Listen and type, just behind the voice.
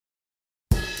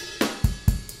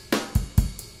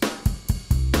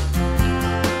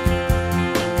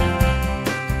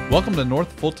Welcome to North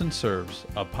Fulton Serves,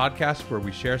 a podcast where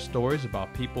we share stories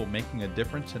about people making a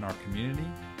difference in our community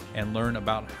and learn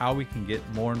about how we can get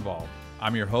more involved.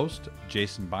 I'm your host,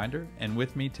 Jason Binder, and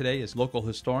with me today is local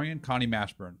historian Connie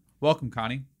Mashburn. Welcome,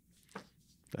 Connie.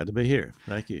 Glad to be here.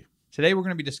 Thank you. Today we're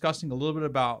going to be discussing a little bit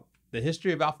about the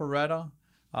history of Alpharetta,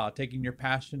 taking your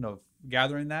passion of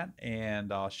gathering that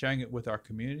and sharing it with our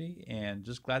community, and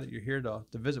just glad that you're here to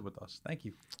visit with us. Thank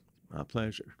you. My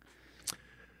pleasure.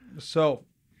 So,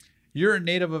 you're a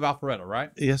native of Alpharetta,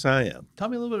 right? Yes, I am. Tell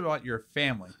me a little bit about your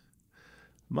family.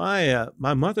 My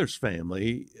mother's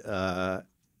family, her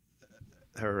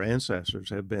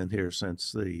ancestors have been here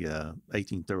since the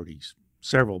 1830s,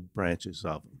 several branches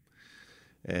of them.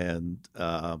 And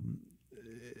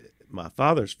my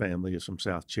father's family is from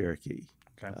South Cherokee.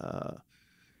 Okay.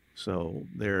 So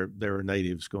they're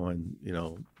natives going,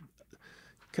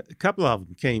 a couple of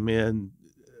them came in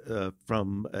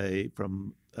from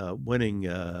winning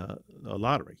a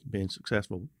lottery, being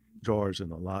successful drawers in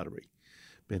the lottery.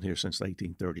 Been here since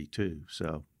 1832.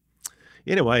 So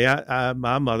anyway,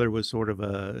 my mother was sort of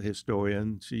a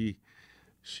historian. She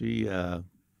kind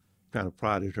of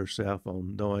prided herself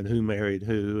on knowing who married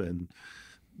who and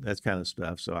that kind of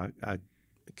stuff. So I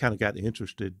kind of got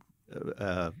interested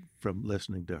from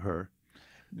listening to her.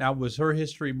 Now, was her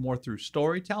history more through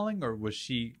storytelling, or was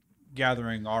she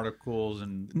gathering articles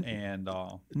and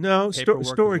no,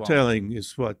 storytelling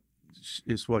well?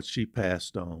 is what she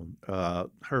passed on.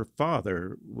 Her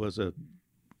father was a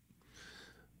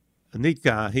neat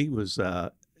guy. He was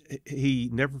he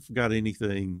never forgot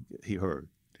anything he heard.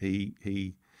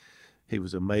 He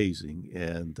was amazing,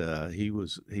 and he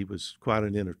was quite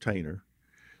an entertainer,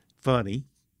 funny,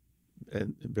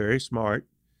 and very smart.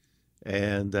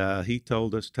 And he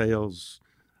told us tales.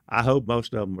 I hope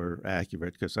most of them are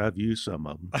accurate because I've used some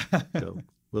of them. So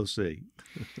we'll see.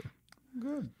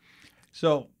 Good.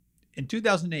 So in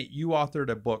 2008, you authored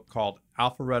a book called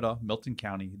Alpharetta, Milton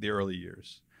County, The Early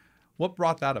Years. What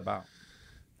brought that about?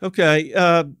 Okay.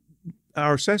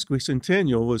 Our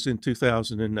sesquicentennial was in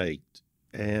 2008.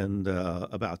 And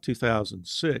about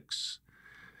 2006,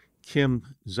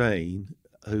 Kim Zane,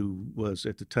 who was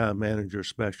at the time manager of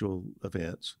special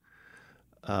events,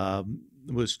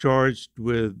 was charged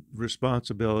with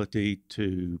responsibility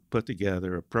to put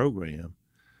together a program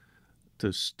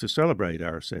to celebrate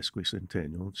our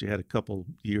sesquicentennial. She had a couple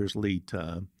years lead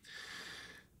time.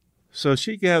 So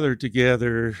she gathered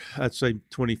together, I'd say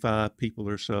 25 people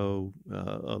or so,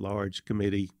 a large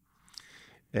committee,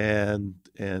 and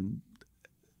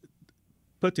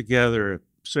put together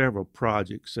several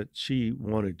projects that she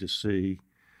wanted to see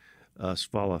us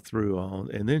follow through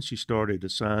on. And then she started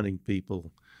assigning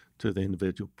people to the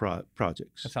individual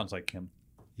projects. That sounds like Kim.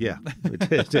 Yeah,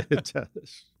 it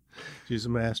does. She's a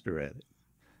master at it.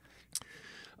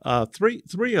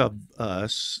 Three of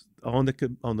us on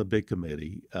the big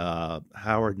committee,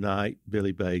 Howard Knight,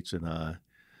 Billy Bates, and I,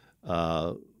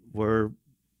 were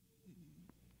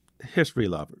history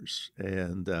lovers,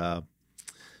 and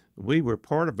we were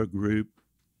part of a group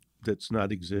that's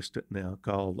not existent now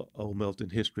called Old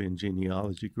Milton History and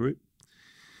Genealogy Group.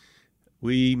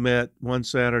 We met one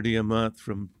Saturday a month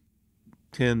from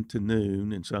 10 to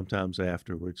noon, and sometimes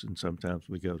afterwards, and sometimes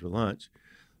we go to lunch.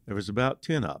 There was about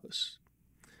 10 of us.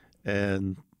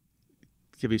 And to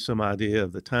give you some idea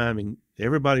of the timing,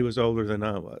 everybody was older than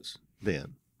I was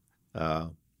then.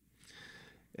 And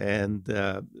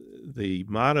the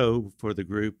motto for the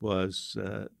group was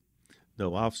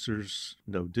no officers,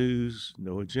 no dues,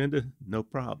 no agenda, no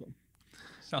problem.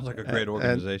 Sounds like a great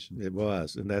organization. It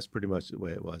was, and that's pretty much the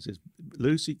way it was. It's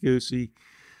loosey-goosey.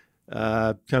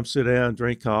 Come sit down,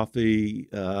 drink coffee.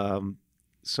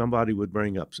 Somebody would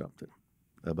bring up something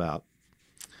about,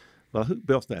 well, who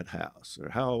built that house?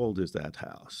 Or how old is that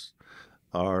house?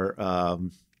 Or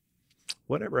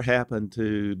whatever happened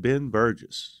to Ben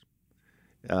Burgess?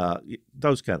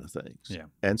 Those kind of things. Yeah.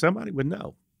 And somebody would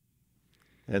know.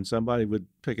 And somebody would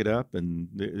pick it up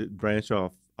and branch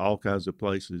off all kinds of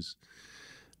places.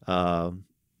 And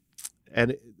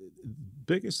the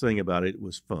biggest thing about it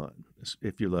was fun.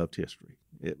 If you loved history,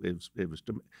 it was.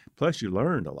 Plus, you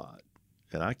learned a lot,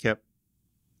 and I kept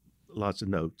lots of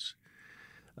notes.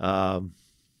 And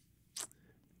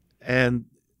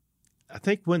I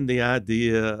think when the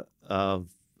idea of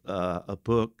a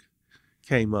book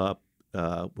came up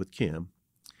with Kim,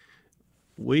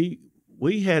 we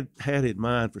had in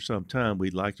mind for some time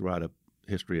we'd like to write a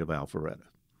history of Alpharetta,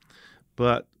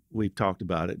 but we've talked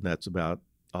about it, and that's about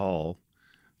all.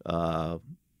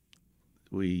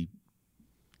 We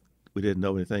didn't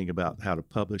know anything about how to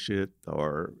publish it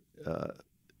or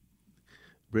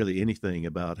really anything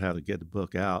about how to get the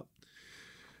book out.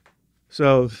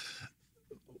 So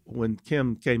when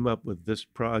Kim came up with this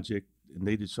project and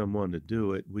needed someone to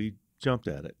do it, we jumped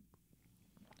at it.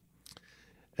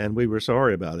 And we were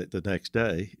sorry about it the next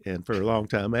day and for a long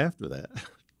time after that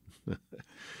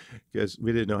because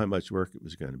we didn't know how much work it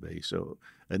was going to be. So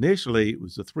initially it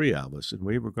was the three of us, and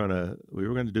we were going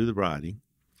to do the writing,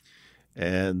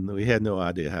 and we had no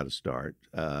idea how to start.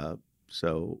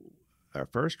 So our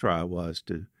first try was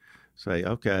to say,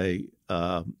 okay,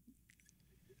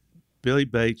 Billy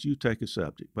Bates, you take a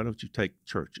subject. Why don't you take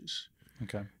churches?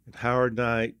 Okay. And Howard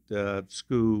Knight,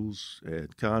 schools,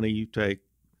 and Connie, you take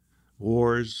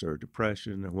wars or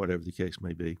depression or whatever the case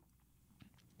may be.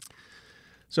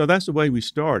 So that's the way we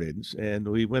started, and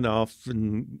we went off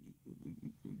and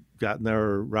got in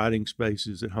our writing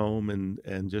spaces at home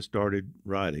and just started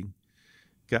writing.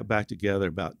 Got back together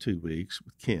about 2 weeks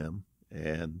with Kim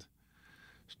and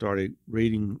started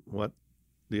reading what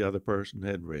the other person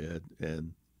had read,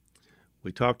 and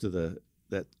we talked to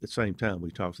at the same time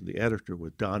we talked to the editor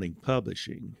with Donning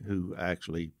Publishing, who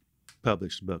actually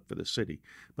published the book for the city.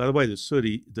 By the way, the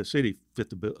city fit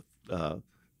the bill,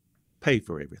 paid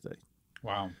for everything.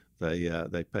 Wow.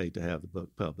 They paid to have the book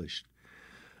published.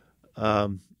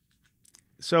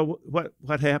 So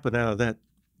what happened out of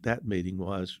that meeting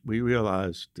was we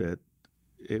realized that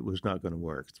it was not going to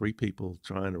work. Three people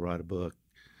trying to write a book.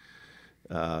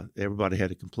 Everybody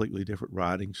had a completely different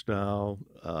writing style.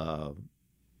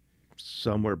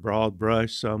 Some were broad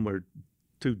brush, some were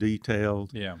too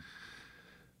detailed. Yeah.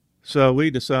 So we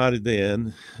decided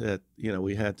then that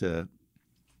we had to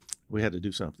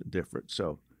do something different.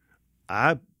 So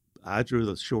I drew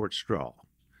the short straw,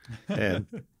 and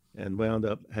wound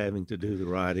up having to do the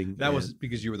writing. That was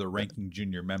because you were the ranking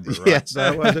junior member, right? Yes,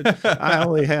 I wasn't. I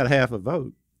only had half a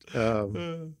vote.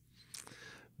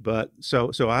 But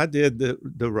so I did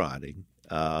the writing,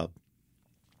 but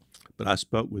I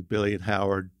spoke with Billy and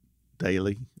Howard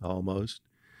daily almost,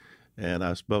 and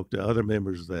I spoke to other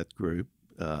members of that group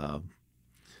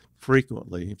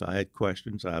frequently. If I had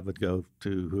questions, I would go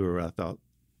to whoever I thought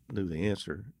knew the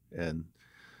answer, and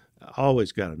I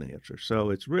always got an answer. So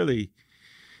it's really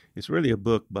a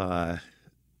book by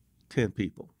 10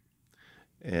 people,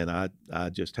 and I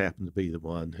just happened to be the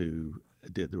one who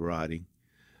did the writing.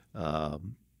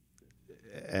 And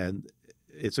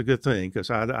it's a good thing because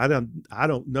I didn't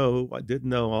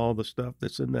know all the stuff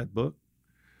that's in that book.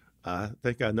 I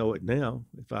think I know it now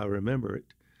if I remember it.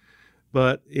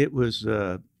 But it was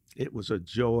a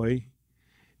joy.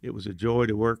 It was a joy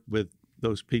to work with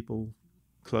those people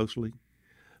closely.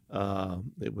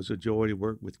 It was a joy to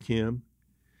work with Kim.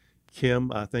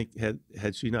 Kim, I think,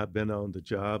 had she not been on the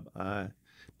job, I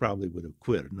probably would have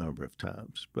quit a number of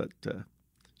times. But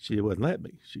she wouldn't let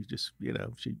me. She just,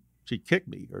 she kicked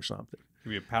me or something.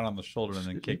 Give you a pat on the shoulder and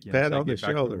then kick you. Pat on the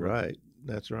shoulder, right?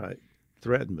 That's right.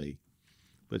 Threatened me,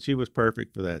 but she was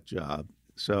perfect for that job.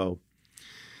 So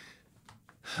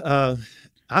I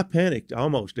panicked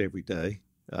almost every day.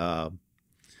 I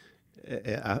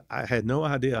had no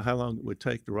idea how long it would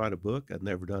take to write a book. I'd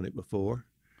never done it before.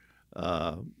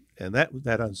 And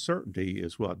that uncertainty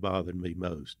is what bothered me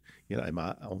most. Am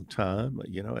I on time?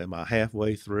 Am I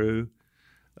halfway through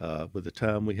with the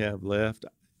time we have left?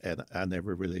 And I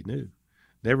never really knew.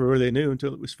 Never really knew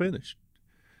until it was finished.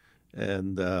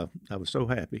 And I was so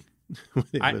happy when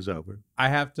it was over. I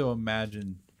have to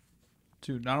imagine,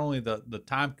 too, not only the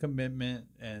time commitment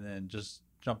and then just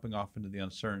jumping off into the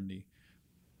uncertainty,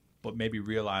 but maybe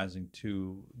realizing,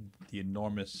 too, the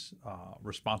enormous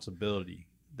responsibility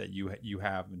that you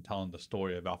have in telling the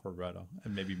story of Alpharetta,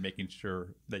 and maybe making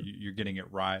sure that you're getting it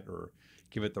right or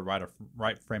give it the right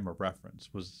frame of reference.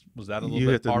 Was that a little bit part of it? You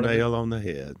hit the nail on the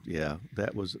head. Yeah,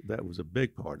 that was a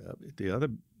big part of it. The other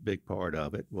big part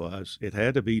of it was it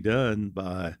had to be done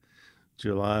by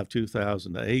July of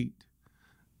 2008,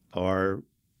 or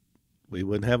we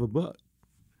wouldn't have a book.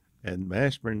 And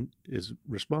Mashburn is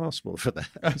responsible for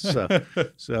that. So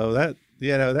that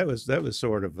was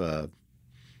sort of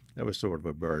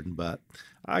a burden. But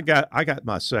I got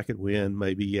my second win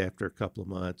maybe after a couple of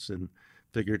months and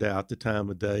figured out the time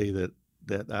of day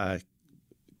that I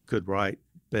could write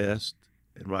best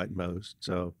and write most.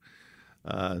 So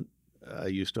I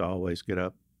used to always get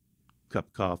up, cup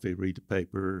of coffee, read the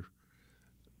paper,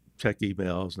 check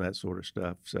emails and that sort of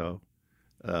stuff. So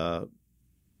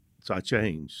I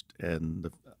changed,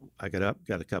 and I got up,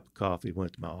 got a cup of coffee,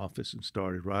 went to my office and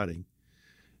started writing,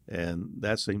 and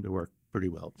that seemed to work pretty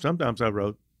well. Sometimes I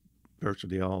wrote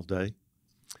virtually all day.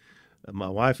 My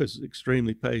wife is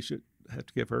extremely patient. I have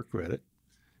to give her credit.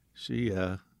 She,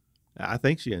 I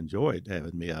think she enjoyed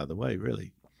having me out of the way,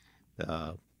 really.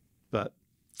 But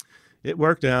it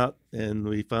worked out, and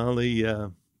we finally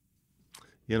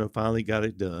finally got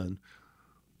it done.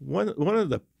 One of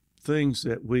the things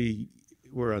that we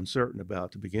were uncertain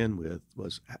about to begin with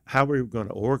was how we were going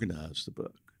to organize the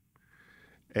book.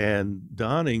 And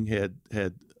Donning had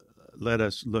let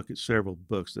us look at several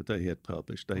books that they had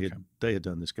published. They had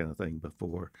done this kind of thing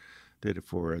before. Did it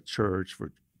for a church,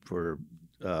 for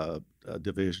a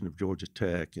division of Georgia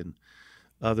Tech and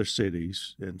other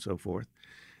cities and so forth.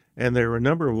 And there were a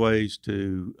number of ways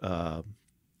to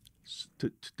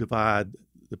divide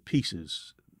the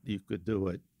pieces. You could do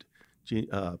it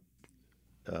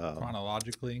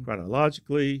chronologically.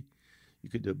 You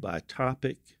could do it by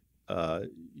topic.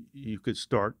 You could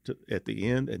start at the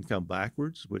end and come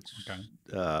backwards, which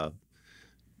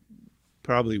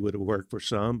probably would have worked for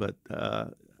some, but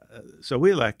so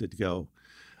we elected to go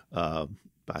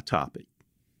by topic.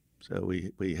 So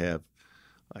we have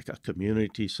like a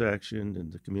community section,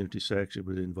 and the community section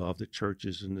would involve the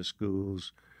churches and the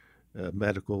schools,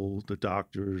 medical, the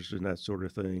doctors, and that sort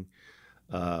of thing.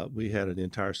 We had an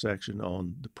entire section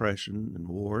on depression and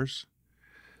wars,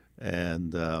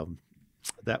 and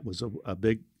that was a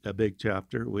big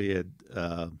chapter. We had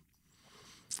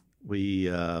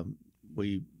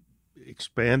we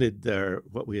expanded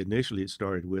what we initially had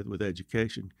started with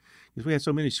education, because we had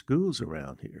so many schools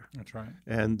around here. That's right.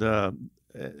 And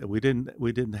we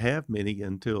didn't have many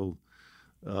until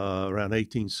around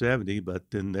 1870.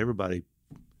 But then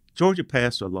Georgia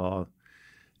passed a law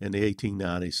in the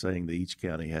 1890s saying that each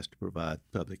county has to provide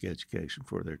public education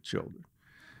for their children.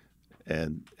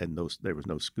 And there was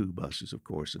no school buses, of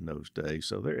course, in those days.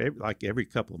 So like every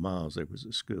couple of miles there was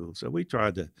a school. So we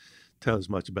tried to tell as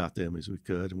much about them as we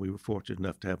could, and we were fortunate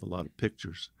enough to have a lot of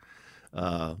pictures.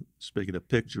 Speaking of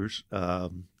pictures,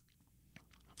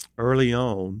 early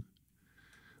on,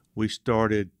 we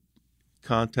started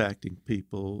contacting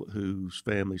people whose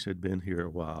families had been here a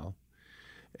while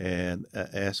and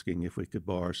asking if we could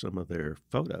borrow some of their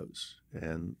photos,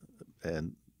 and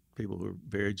people were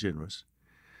very generous.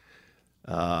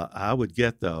 I would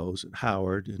get those, and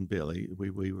Howard and Billy,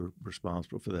 we were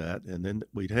responsible for that, and then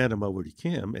we'd hand them over to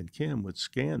Kim, and Kim would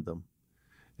scan them,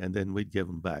 and then we'd give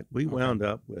them back. We wound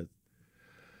up with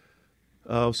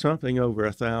something over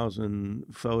 1,000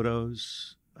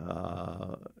 photos,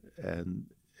 and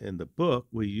in the book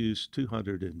we used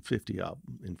 250 of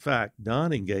them. In fact,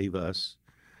 Donning gave us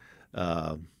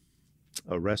a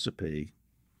recipe.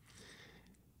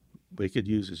 We could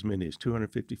use as many as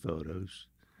 250 photos.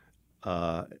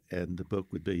 And the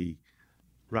book would be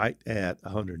right at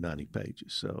 190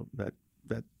 pages. So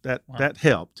that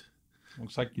helped.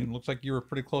 Looks like you were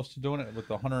pretty close to doing it with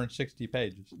the 160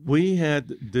 pages. We had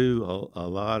to do a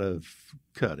lot of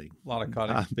cutting. A lot of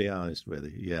cutting. I'll be honest with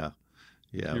you.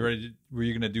 Yeah. Were you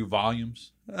going to do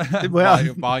volumes?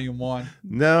 Well, volume one.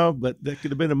 No, but that could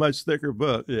have been a much thicker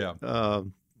book. Yeah.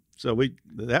 So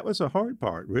that was a hard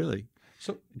part, really.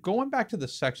 So going back to the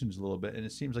sections a little bit, and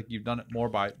it seems like you've done it more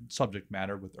by subject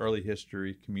matter with early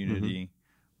history, community,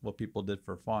 what people did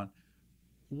for fun.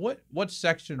 What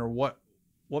section or what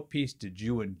piece did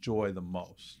you enjoy the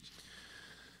most?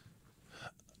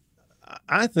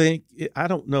 I think, I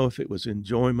don't know if it was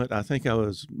enjoyment. I think I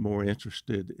was more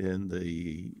interested in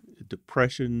the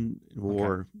Depression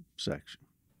War section.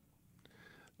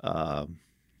 I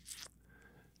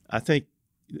think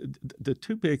the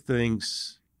two big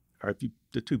things,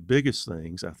 the two biggest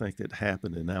things I think that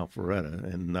happened in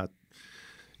Alpharetta, and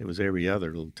it was every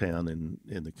other little town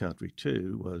in the country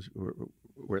too, was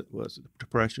the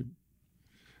Depression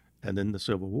and then the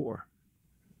Civil War.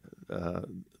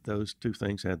 Those two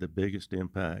things had the biggest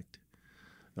impact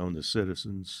on the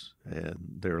citizens and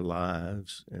their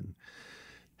lives, and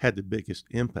had the biggest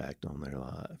impact on their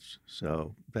lives.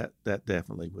 So that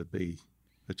definitely would be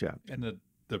a chapter. And the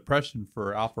Depression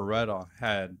for Alpharetta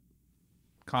had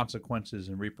consequences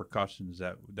and repercussions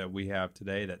that we have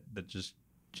today that just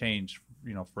changed,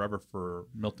 forever for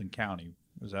Milton County.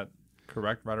 Is that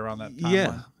correct? Right around that time?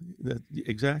 Yeah,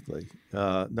 exactly.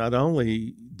 Not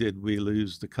only did we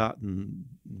lose the cotton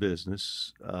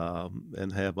business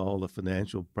and have all the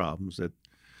financial problems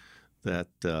that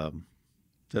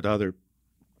other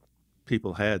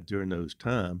people had during those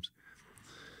times,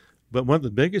 but one of the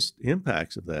biggest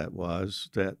impacts of that was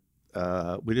that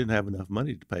we didn't have enough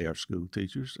money to pay our school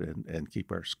teachers and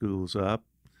keep our schools up.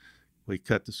 We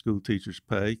cut the school teachers'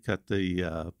 pay, cut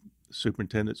the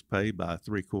superintendent's pay by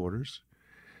 3/4,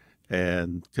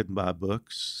 and couldn't buy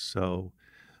books. So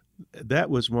that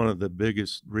was one of the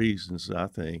biggest reasons, I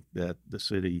think, that the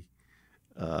city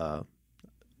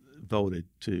voted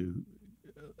to,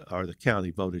 or the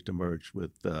county voted to merge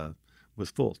with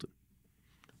Fulton.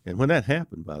 And when that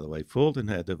happened, by the way, Fulton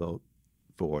had to vote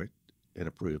for it and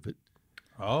approve it.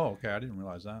 Oh, okay. I didn't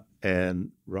realize that.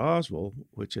 And Roswell,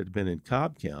 which had been in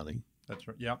Cobb County, That's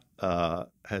right. Yep.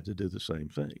 had to do the same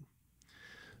thing.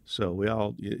 So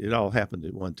it all happened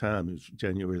at one time. It was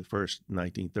January the 1st,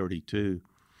 1932.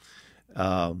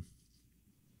 Um,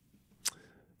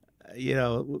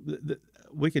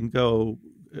 we can go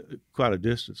quite a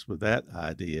distance with that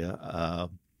idea.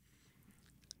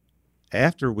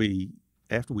 After we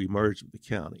merged with the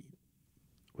county,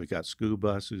 we got school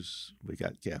buses, we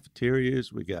got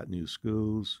cafeterias, we got new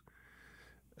schools.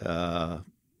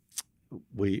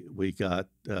 We got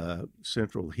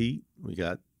central heat, we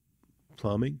got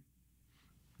plumbing.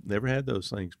 Never had those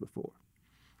things before.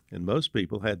 And most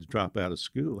people had to drop out of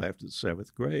school after the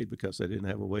 7th grade because they didn't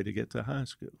have a way to get to high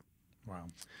school. Wow.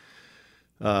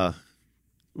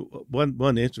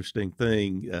 One interesting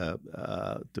thing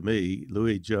to me,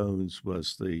 Louis Jones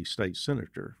was the state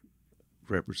senator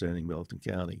representing Milton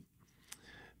County.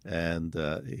 And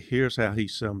here's how he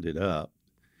summed it up.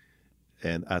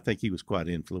 And I think he was quite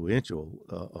influential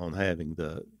on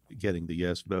getting the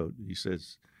yes vote. He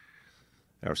says,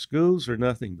 "Our schools are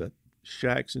nothing but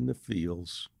shacks in the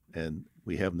fields, and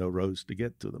we have no roads to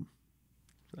get to them."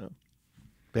 So,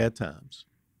 bad times.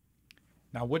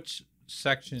 Now, which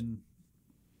section,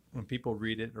 when people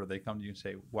read it or they come to you and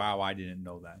say, "Wow, I didn't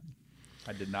know that.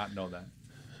 I did not know that."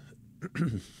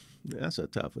 That's a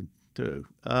tough one, too.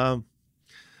 I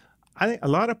think a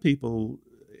lot of people,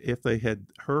 if they had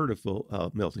heard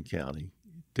of Milton County,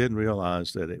 didn't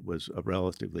realize that it was a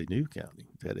relatively new county,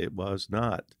 that it was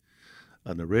not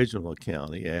an original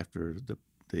county after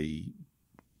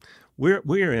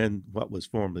we're in what was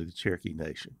formerly the Cherokee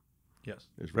Nation. Yes.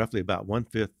 It's roughly about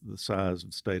 1/5 the size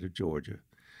of the state of Georgia,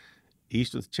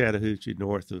 east of the Chattahoochee,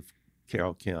 north of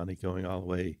Carroll County, going all the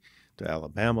way to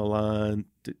Alabama line,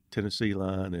 to Tennessee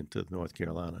line, and to the North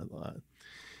Carolina line.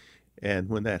 And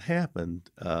when that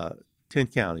happened, 10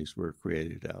 counties were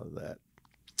created out of that.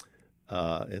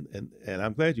 And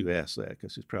I'm glad you asked that,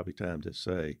 because it's probably time to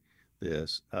say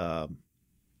this.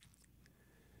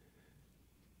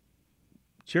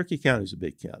 Cherokee County is a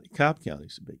big county. Cobb County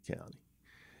is a big county.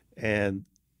 And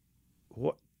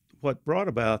what brought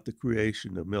about the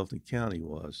creation of Milton County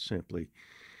was simply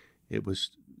it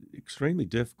was extremely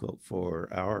difficult for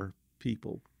our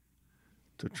people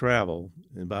to travel.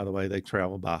 And by the way, they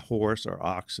travel by horse or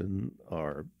oxen,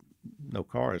 or no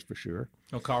cars for sure.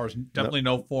 No cars, definitely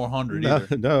no 400 no,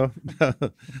 either. No.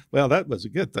 Well, that was a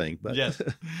good thing. But, yes.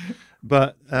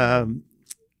 But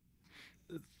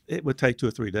it would take 2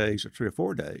 or 3 days or 3 or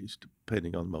 4 days,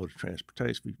 depending on the mode of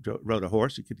transportation. If you rode a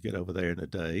horse, you could get over there in a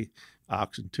day.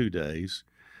 Oxen, 2 days.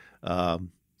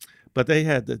 But they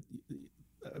had to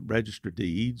register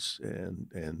deeds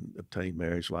and obtain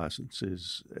marriage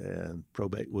licenses and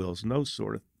probate wills and those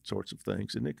sorts of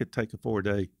things. And it could take a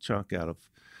 4-day chunk out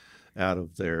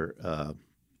of their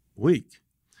week.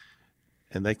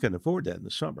 And they couldn't afford that in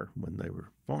the summer when they were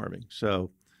farming.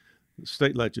 So the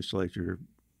state legislature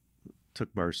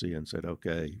took mercy and said,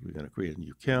 okay, we're going to create a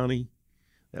new county.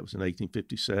 That was in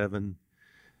 1857.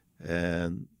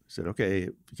 And said, okay,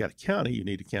 if you got a county, you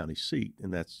need a county seat.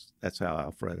 And that's how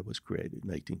Alpharetta was created in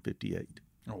 1858.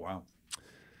 Oh, wow.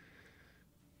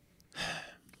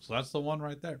 So that's the one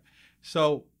right there.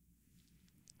 So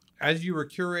as you were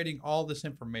curating all this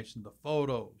information, the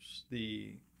photos,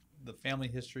 the family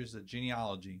histories, the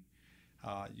genealogy,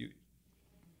 you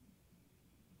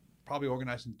probably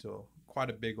organized into quite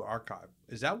a big archive.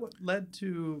 Is that what led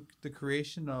to the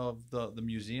creation of the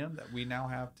museum that we now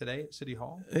have today at City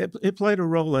Hall? It played a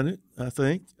role in it, I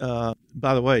think.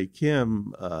 By the way,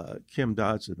 Kim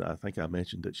Dodson, I think I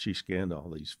mentioned that she scanned all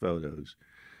these photos,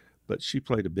 but she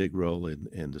played a big role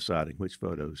in deciding which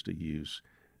photos to use.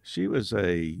 She was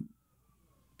a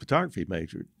photography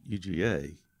major at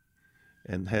UGA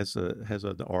and has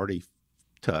an arty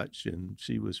touch, and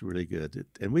she was really good at,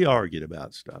 and we argued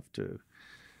about stuff too.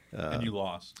 And you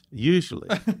lost. Usually.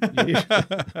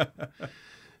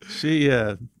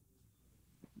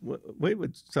 We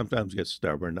would sometimes get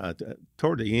stubborn.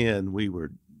 Toward the end, we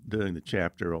were doing the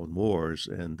chapter on wars,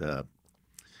 and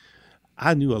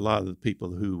I knew a lot of the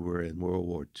people who were in World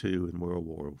War II and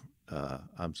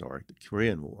the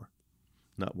Korean War,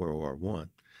 not World War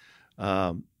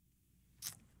I.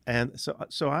 And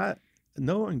so I,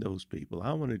 knowing those people,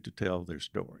 I wanted to tell their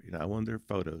story, and I wanted their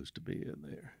photos to be in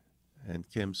there. And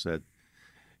Kim said,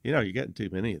 you're getting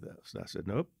too many of those. And I said,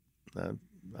 nope. I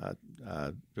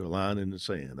drew a line in the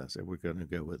sand. I said, we're going to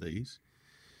go with these.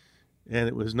 And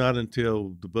it was not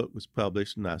until the book was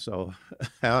published and I saw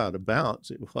how out of balance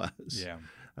it was,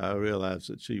 I realized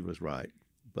that she was right.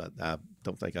 But I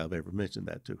don't think I've ever mentioned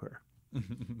that to her.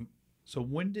 So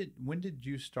when did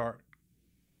you start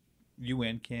you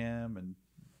and Kim and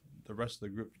the rest of the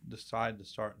group decide to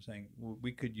start saying, well,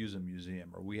 we could use a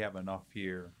museum, or we have enough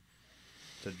here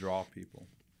to draw people?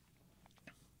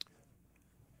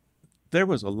 There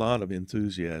was a lot of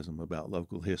enthusiasm about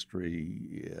local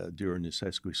history during the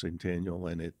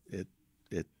sesquicentennial, and it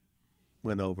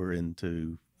went over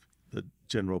into the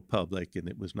general public, and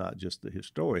it was not just the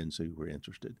historians who were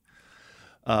interested.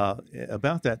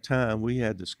 About that time, we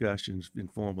had discussions,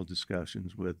 informal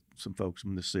discussions, with some folks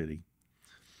from the city.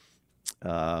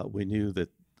 We knew that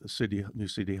the new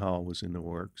city hall was in the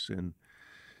works, and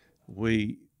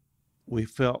we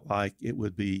felt like it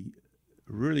would be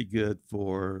really good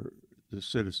for the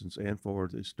citizens and for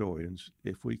the historians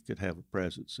if we could have a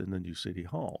presence in the new city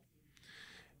hall.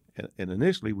 And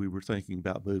initially, we were thinking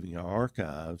about moving our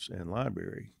archives and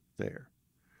library there.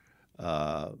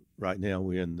 Right now,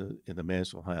 we're in the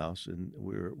Mansell House, and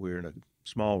we're in a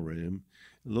small room,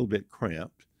 a little bit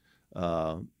cramped.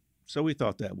 So we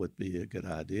thought that would be a good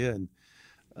idea, and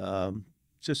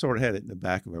just sort of had it in the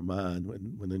back of our mind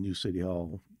when the new city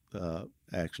hall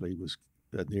actually was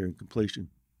nearing completion.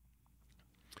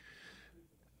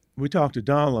 We talked to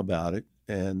Donald about it,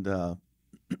 and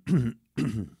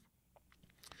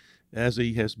as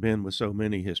he has been with so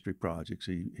many history projects,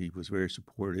 he was very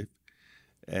supportive.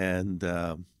 And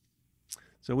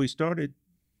so we started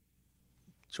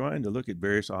trying to look at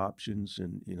various options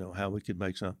and, how we could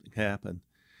make something happen.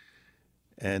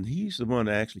 And he's the one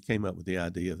that actually came up with the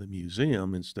idea of the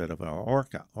museum instead of our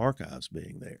archives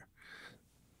being there.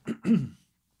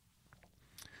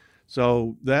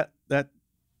 So that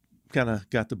kind of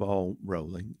got the ball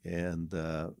rolling, and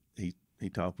he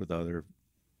talked with other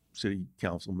city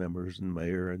council members and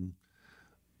mayor and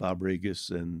Bob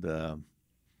Regas, and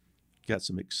got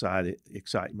some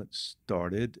excitement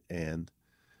started, and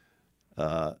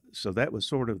so that was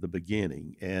sort of the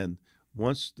beginning. And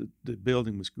once the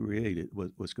building was created,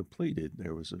 was completed,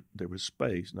 there was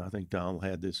space, and I think Donald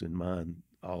had this in mind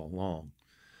all along,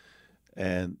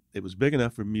 and it was big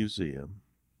enough for a museum.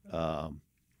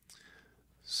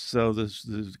 So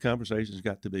the conversations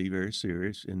got to be very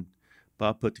serious, and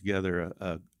Bob put together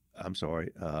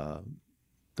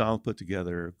Donald put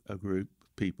together a group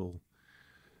of people.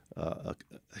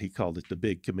 He called it the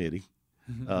Big Committee.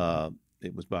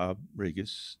 It was Bob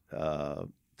Regas,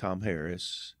 Tom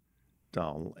Harris,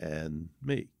 Donald, and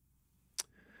me.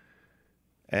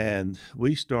 And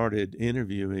we started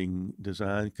interviewing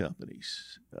design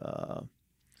companies.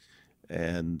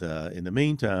 And in the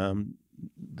meantime,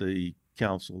 the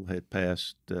council had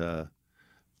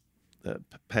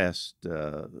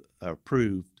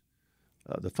approved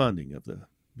the funding of the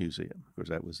museum, because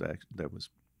that was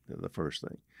the first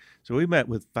thing. So we met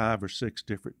with 5 or 6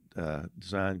 different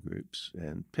design groups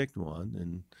and picked one,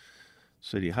 and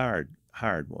city hired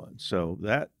one. So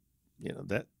that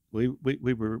we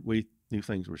knew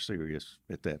things were serious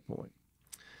at that point.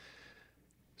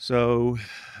 So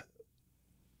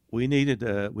we needed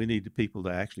people to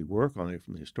actually work on it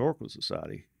from the Historical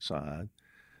Society side.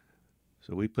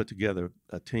 So we put together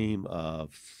a team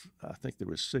of, I think there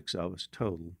were 6 of us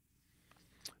total.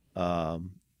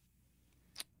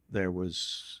 There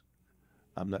was,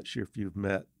 I'm not sure if you've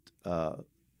met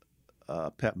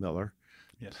Pat Miller.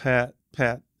 Yes. Pat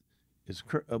is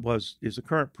the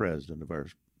current president of our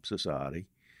society.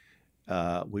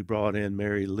 We brought in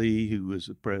Mary Lee, who was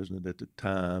the president at the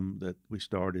time that we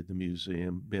started the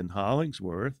museum. Ben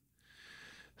Hollingsworth,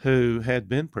 who had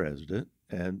been president.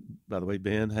 And by the way,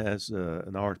 Ben has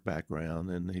an art background,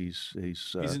 and he's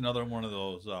another one of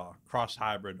those cross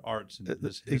hybrid arts and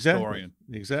this historian.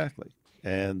 Exactly.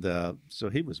 And so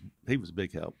he was a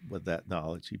big help with that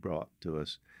knowledge he brought to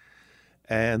us.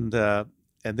 And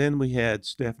then we had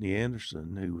Stephanie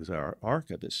Anderson, who was our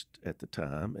archivist at the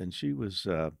time, and she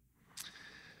did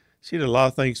a lot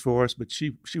of things for us, but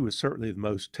she was certainly the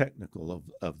most technical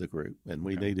of the group, and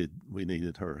we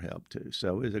needed her help too.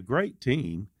 So it was a great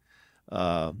team.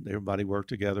 Everybody worked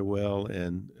together well,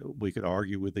 and we could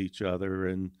argue with each other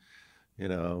and,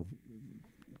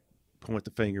 point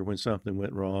the finger when something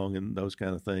went wrong and those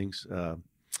kind of things.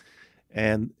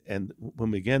 And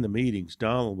when we began the meetings,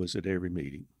 Donald was at every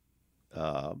meeting,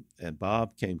 and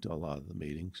Bob came to a lot of the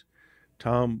meetings.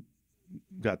 Tom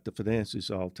got the finances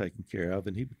all taken care of,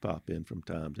 and he would pop in from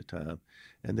time to time.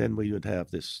 And then we would have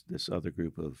this other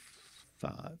group of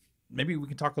 5. Maybe we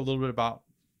can talk a little bit about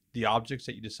the objects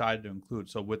that you decided to include.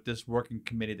 So with this working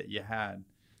committee that you had,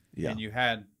 and you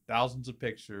had thousands of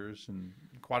pictures and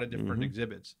quite a different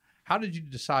exhibits, how did you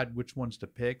decide which ones to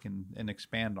pick and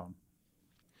expand on?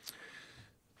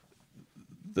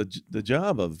 The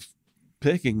job of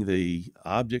picking the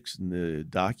objects and the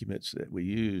documents that we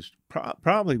used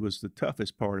probably was the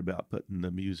toughest part about putting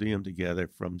the museum together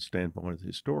from the standpoint of the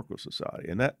Historical Society.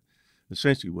 And that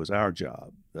essentially was our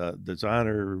job. The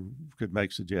designer could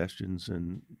make suggestions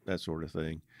and that sort of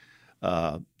thing.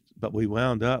 But we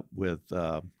wound up with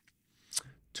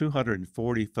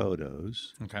 240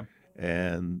 photos Okay.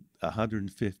 and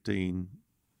 115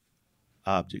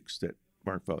 objects that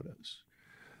weren't photos.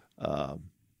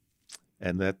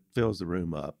 And that fills the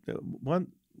room up. One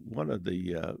of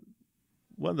the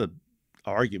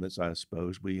arguments, I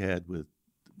suppose, we had with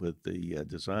the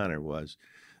designer was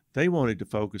they wanted to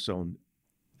focus on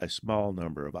a small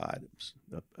number of items,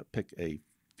 pick a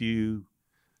few,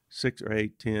 6 or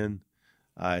 8, 10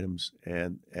 items,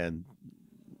 and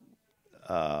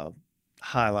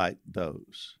highlight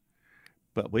those.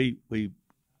 But we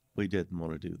didn't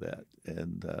want to do that,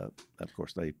 and of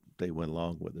course they went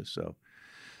along with us. So.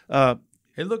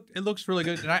 It looks really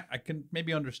good, and I can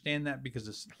maybe understand that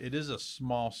because it is a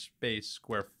small space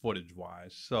square footage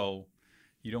wise, so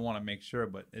you don't want to make sure,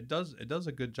 but it does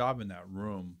a good job in that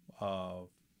room of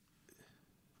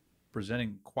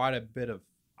presenting quite a bit of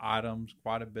items,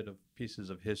 quite a bit of pieces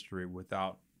of history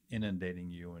without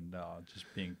inundating you and just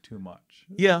being too much.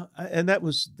 Yeah, and that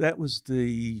was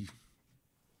the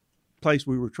place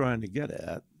we were trying to get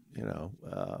at, you know.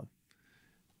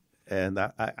 And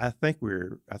I think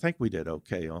we did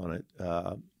okay on it.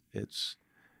 It's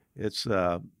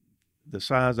the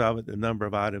size of it, the number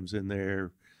of items in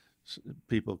there.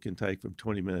 People can take from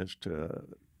 20 minutes to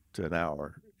an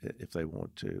hour if they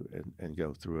want to, and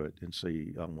go through it and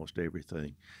see almost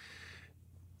everything.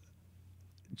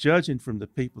 Judging from the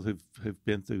people who've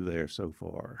been through there so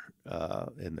far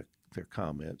and their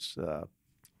comments,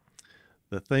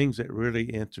 the things that really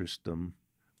interest them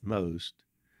most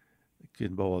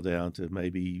can boil down to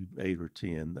maybe 8 or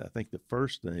 10. I think the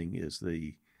first thing is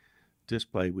the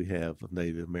display we have of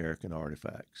Native American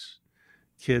artifacts.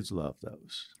 Kids love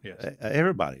those. Yes.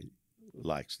 Everybody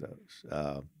likes those.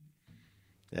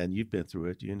 And you've been through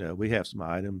it. You know, we have some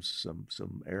items,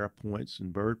 some arrow points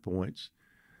and bird points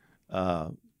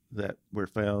that were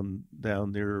found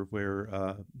down near where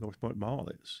North Point Mall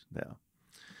is now.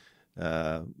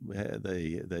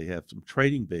 They have some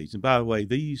trading beads, and by the way,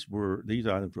 these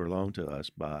items were loaned to us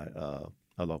by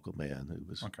a local man who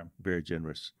was very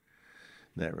generous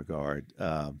in that regard.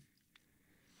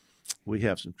 We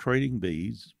have some trading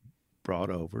beads brought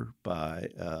over by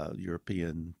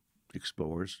European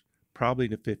explorers, probably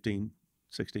in the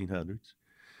 1600s,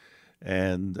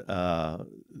 and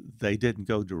they didn't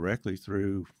go directly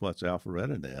through what's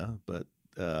Alpharetta now, but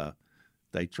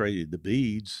they traded the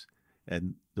beads.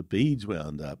 And the beads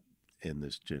wound up in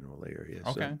this general area.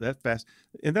 Okay. So that fast,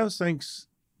 and those things,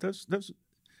 this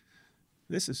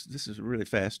is really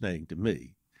fascinating to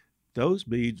me. Those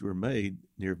beads were made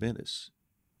near Venice.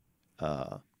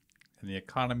 And the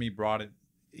economy brought it.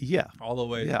 Yeah. All the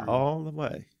way. Yeah, through. all the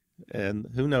way.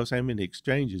 And who knows how many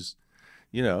exchanges,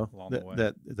 you know,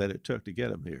 that it took to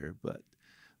get them here. But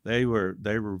they were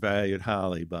valued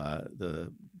highly by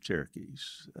the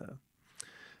Cherokees.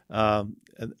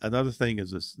 Another thing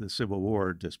is the Civil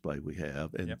War display we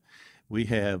have, and we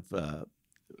have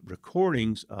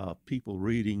recordings of people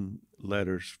reading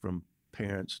letters from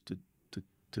parents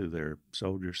to their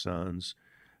soldier sons,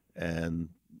 and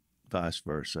vice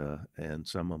versa. And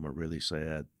some of them are really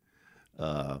sad.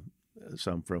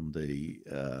 Some from the,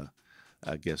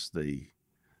 I guess the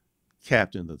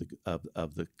captain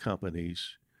of the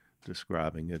companies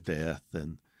describing a death,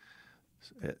 and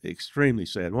extremely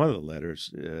sad. One of the letters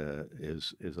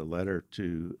is a letter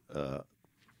to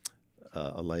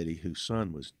a lady whose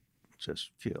son was just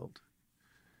killed,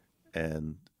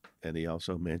 and he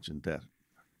also mentioned that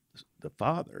the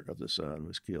father of the son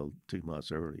was killed 2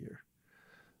 months earlier.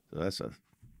 So that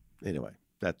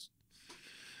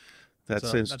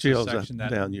sends chills up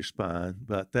down your spine.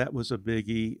 But that was a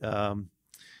biggie.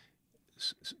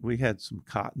 We had some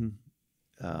cotton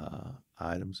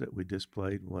items that we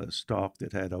displayed. One, a stalk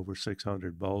that had over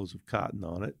 600 bolls of cotton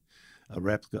on it, a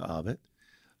replica of it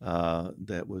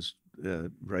that was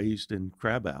raised in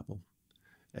crabapple,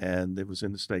 and it was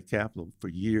in the state capitol for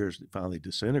years. It finally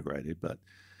disintegrated, but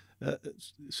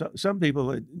some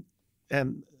people,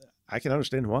 and I can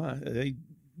understand why, they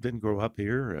didn't grow up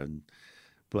here,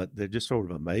 but they're just sort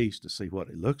of amazed to see what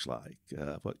it looks like,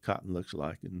 what cotton looks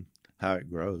like, and how it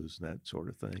grows, and that sort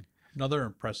of thing. Another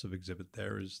impressive exhibit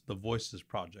there is the Voices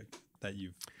project that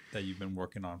you've been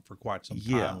working on for quite some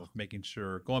time, with making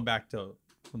sure, going back to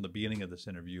from the beginning of this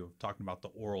interview of talking about the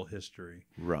oral history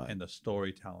Right. and the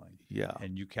storytelling. Yeah.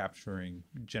 And you capturing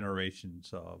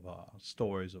generations of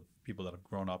stories of people that have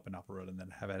grown up in Alpharetta and then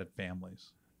have had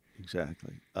families.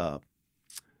 Exactly. I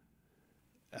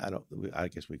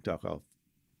guess we can talk off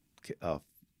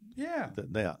Yeah.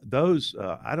 now. Those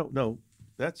I don't know.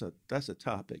 That's a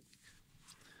topic.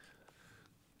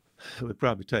 It would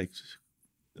probably take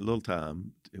a little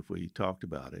time if we talked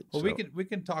about it. Well, so, we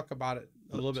can talk about it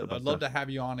a little bit. I'd love to have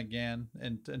you on again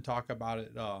and talk about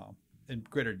it in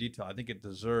greater detail. I think it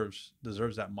deserves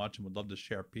that much, and would love to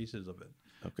share pieces of it.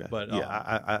 Okay. But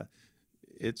yeah,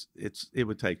 it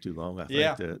would take too long, I think,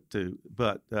 Yeah.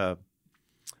 But I'm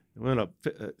going to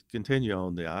continue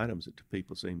on the items that the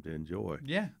people seem to enjoy.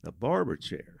 Yeah. A barber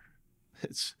chair.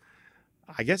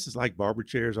 I guess it's like barber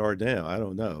chairs are now. I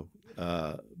don't know.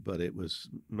 But it was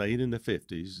made in the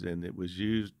 50s, and it was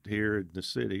used here in the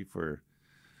city for,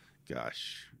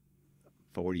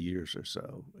 40 years or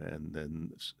so. And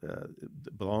then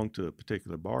it belonged to a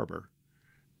particular barber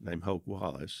named Hoke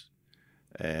Wallace,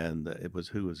 and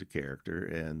who was a character.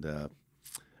 And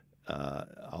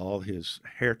all his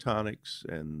hair tonics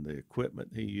and the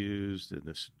equipment he used and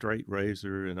the straight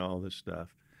razor and all this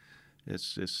stuff.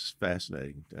 It's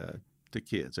fascinating to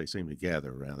kids. They seem to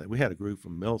gather around it. We had a group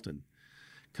from Milton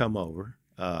come over.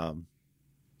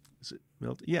 Is it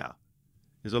Milton? Yeah.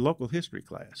 It's a local history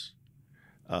class.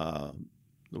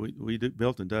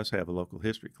 Milton does have a local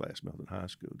history class. Milton High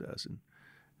School does, and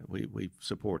we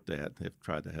support that. They've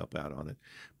tried to help out on it.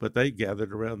 But they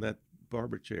gathered around that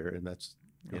barber chair, and that's,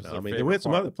 they went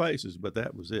some other places, but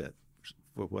that was it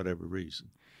for whatever reason.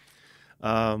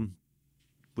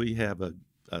 We have a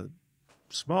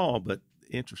small but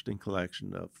interesting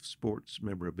collection of sports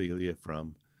memorabilia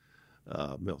from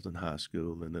Milton High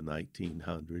School in the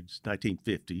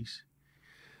 1950s.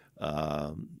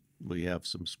 We have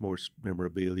some sports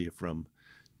memorabilia from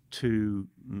two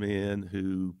men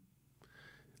who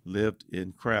lived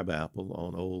in Crabapple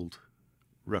on Old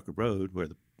Rucker Road, where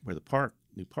the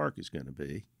new park is going to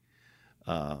be.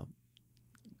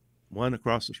 One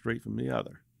across the street from the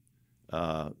other.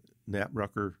 Nat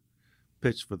Rucker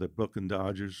pitched for the Brooklyn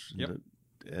Dodgers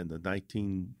in the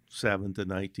 1907 to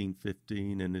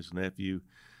 1915, and his nephew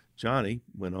Johnny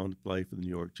went on to play for the New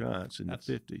York Giants in the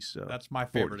 50s. So that's my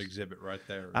favorite exhibit right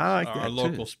there. I like our that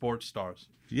local too. sports stars.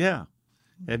 Yeah.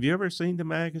 Have you ever seen the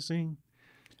magazine?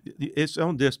 It's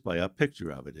on display. A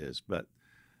picture of it is, but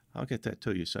I'll get that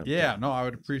to you sometime. Yeah, no, I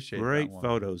would appreciate Great that one.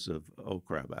 photos of old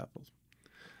crab apples.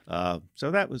 So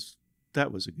that was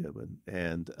a good one.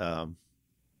 And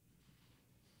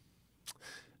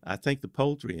I think the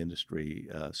poultry industry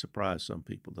surprised some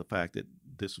people, the fact that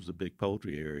this was a big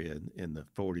poultry area in the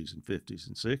 40s and 50s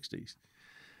and 60s.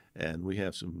 And we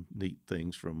have some neat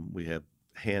things we have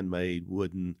handmade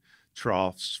wooden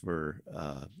troughs for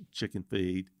chicken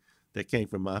feed that came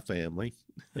from my family.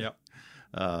 Yep.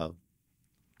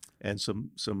 And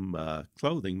some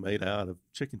clothing made out of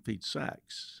chicken feed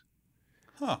sacks.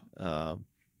 Huh.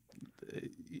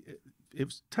 It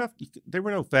was tough. There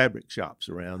were no fabric shops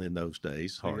around in those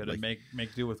days. So you hardly. got to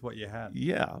make do with what you had.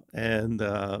 Yeah, and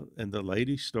the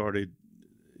ladies started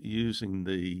using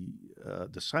the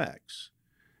sacks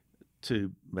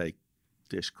to make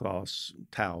dishcloths,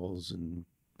 towels, and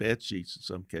bed sheets in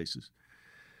some cases.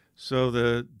 So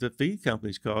the feed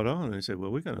companies caught on and they said,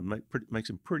 "Well, we're going to make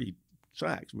some pretty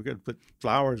sacks. We're going to put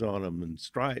flowers on them and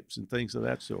stripes and things of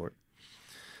that sort."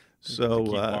 So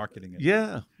keep marketing it.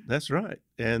 Yeah, that's right.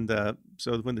 And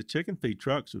so when the chicken feed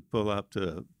trucks would pull up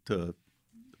to the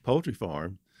poultry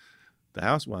farm, the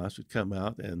housewives would come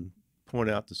out and point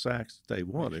out the sacks that they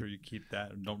wanted. Make sure you keep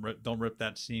that. Don't rip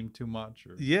that seam too much.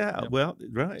 Yeah, well,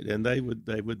 right. And they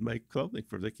would make clothing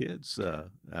for the kids.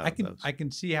 I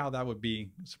can see how that would be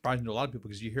surprising to a lot of people,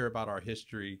 because you hear about our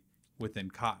history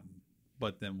within cotton,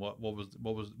 but then what were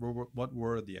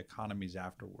the economies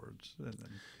afterwards? And then,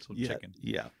 so chicken.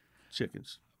 Yeah.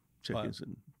 Chickens,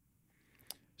 and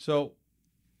so,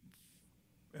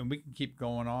 and we can keep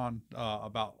going on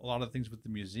about a lot of things with the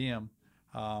museum,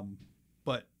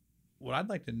 but what I'd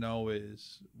like to know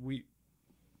is we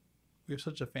have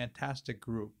such a fantastic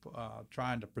group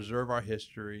trying to preserve our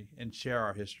history and share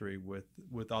our history with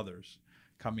others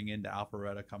coming into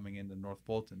Alpharetta, coming into North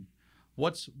Fulton.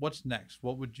 What's next?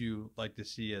 What would you like to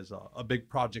see as a big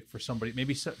project for somebody,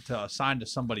 maybe to assign to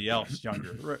somebody else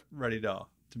younger, ready to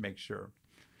make sure?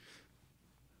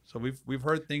 So we've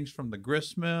heard things from the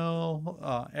gristmill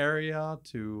area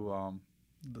to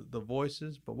the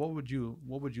voices, but what would you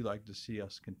like to see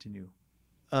us continue?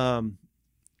 Well,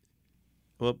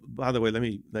 by the way,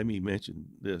 let me mention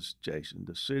this, Jason.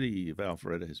 The city of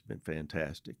Alpharetta has been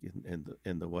fantastic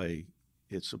in the way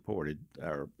it supported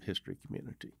our history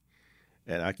community.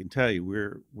 And I can tell you,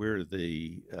 we're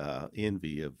the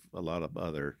envy of a lot of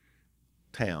other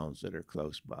towns that are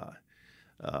close by.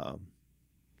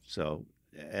 So,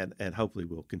 and hopefully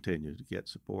we'll continue to get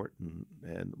support, and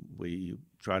we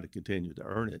try to continue to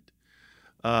earn it.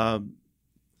 The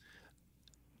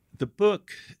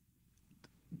book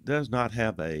does not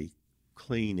have a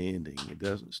clean ending. It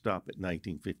doesn't stop at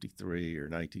 1953 or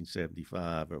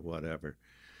 1975 or whatever.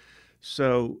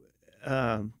 So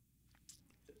I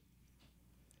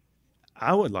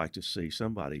would like to see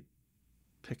somebody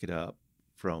pick it up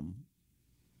from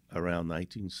around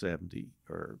 1970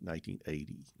 or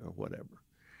 1980 or whatever.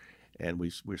 And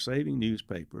we're saving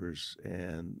newspapers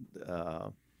and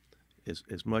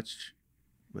as much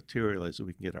material as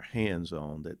we can get our hands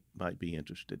on that might be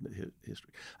interested in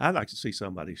history. I'd like to see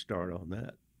somebody start on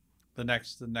that. The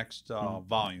next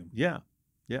volume. Yeah.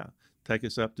 Take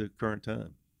us up to current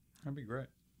time. That'd be great.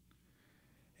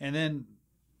 And then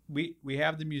we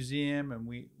have the museum, and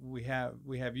we have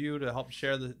you to help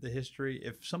share the history.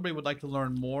 If somebody would like to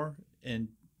learn more and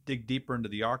dig deeper into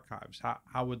the archives,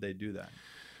 how would they do that?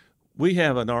 We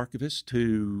have an archivist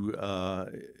who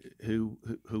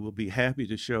will be happy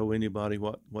to show anybody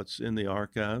what's in the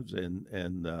archives,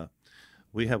 and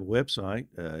we have a website.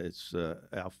 It's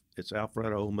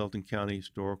Alpharetta Old Milton County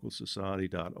Historical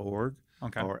Society.org,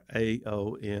 okay, or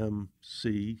AOMCHS.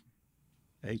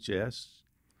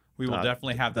 We will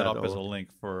definitely have that up as a link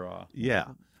for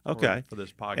for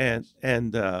this podcast.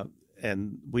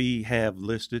 And we have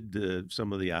listed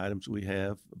some of the items we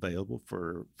have available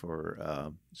for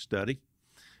study.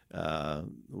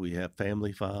 We have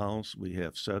family files. We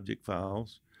have subject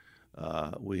files.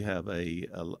 We have a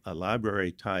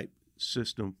library type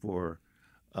system for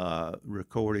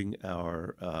recording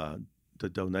the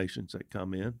donations that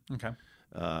come in. Okay.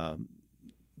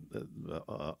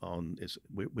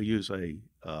 We use a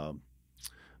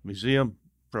museum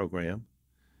program,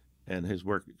 and has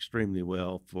worked extremely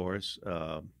well for us.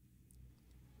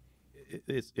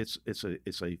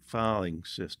 It's a filing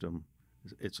system.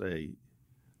 It's a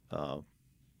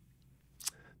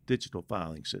digital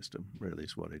filing system, really,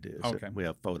 is what it is. Okay. We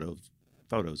have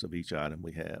photos of each item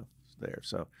we have there,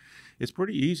 so it's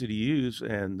pretty easy to use,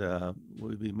 and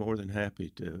we'd be more than happy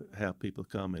to have people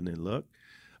come in and look.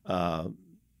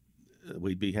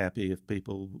 We'd be happy if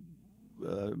people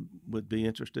would be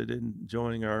interested in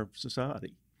joining our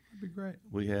society. That'd be great.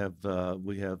 We have a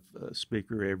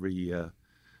speaker every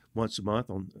once a month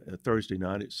on Thursday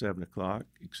night at 7:00,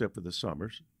 except for the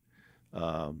summers.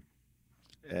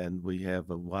 And we have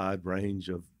a wide range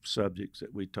of subjects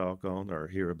that we talk on or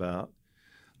hear about.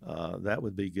 That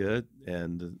would be good,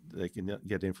 and they can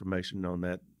get information on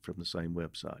that from the same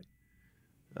website.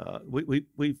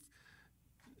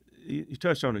 You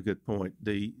touched on a good point.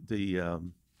 The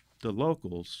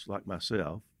locals, like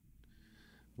myself,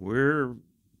 we're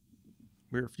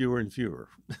fewer and fewer.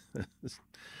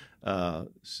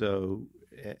 So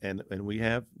we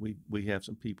have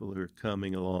some people who are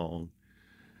coming along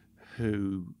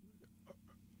who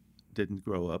didn't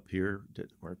grow up here,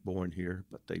 weren't born here,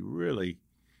 but they really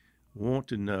want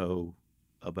to know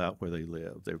about where they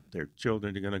live. Their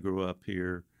children are going to grow up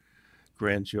here,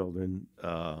 grandchildren.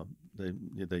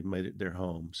 They made it their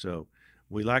home. So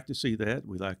we like to see that.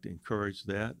 We like to encourage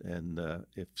that. And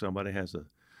if somebody has a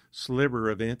sliver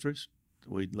of interest,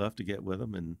 we'd love to get with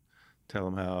them and tell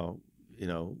them how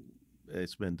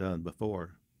it's been done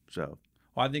before. So,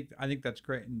 well, I think that's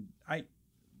great. And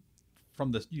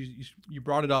you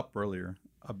brought it up earlier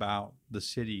about the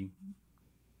city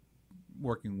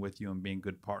working with you and being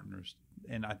good partners,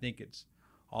 and I think it's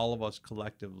all of us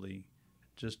collectively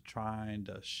just trying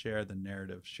to share the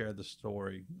narrative, share the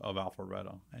story of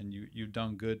Alpharetta, and you've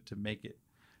done good to make it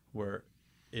where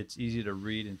it's easy to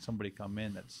read and somebody come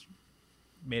in that's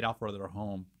made Alpharetta their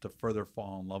home to further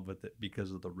fall in love with it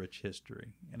because of the rich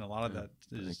history. And a lot of that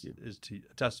is a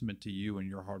testament to you and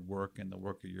your hard work and the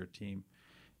work of your team.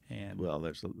 And well,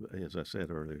 as I said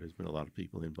earlier, there's been a lot of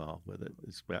people involved with it.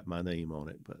 It's got my name on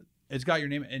it, but it's got your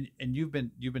name, and you've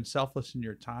been selfless in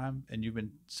your time, and you've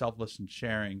been selfless in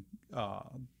sharing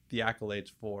the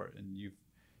accolades for it. And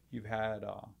you've had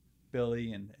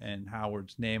Billy and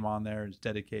Howard's name on there, his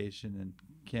dedication, and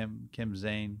Kim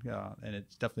Zane, and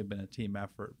it's definitely been a team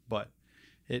effort. But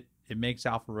it makes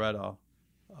Alpharetta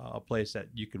a place that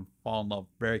you can fall in love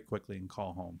very quickly and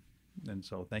call home. And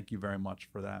so thank you very much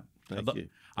for that.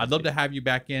 I'd love to have you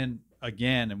back in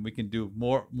again, and we can do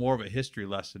more of a history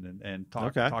lesson and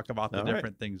talk about the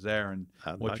different things there and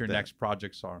what your next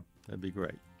projects are. That'd be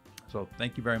great. So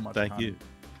thank you very much. Thank Connie. you.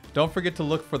 Don't forget to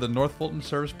look for the North Fulton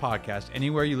Serves podcast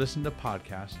anywhere you listen to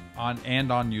podcasts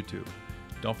and on YouTube.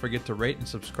 Don't forget to rate and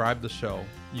subscribe the show.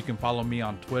 You can follow me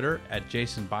on Twitter at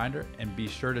Jason Binder, and be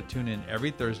sure to tune in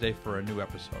every Thursday for a new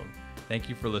episode. Thank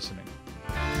you for listening.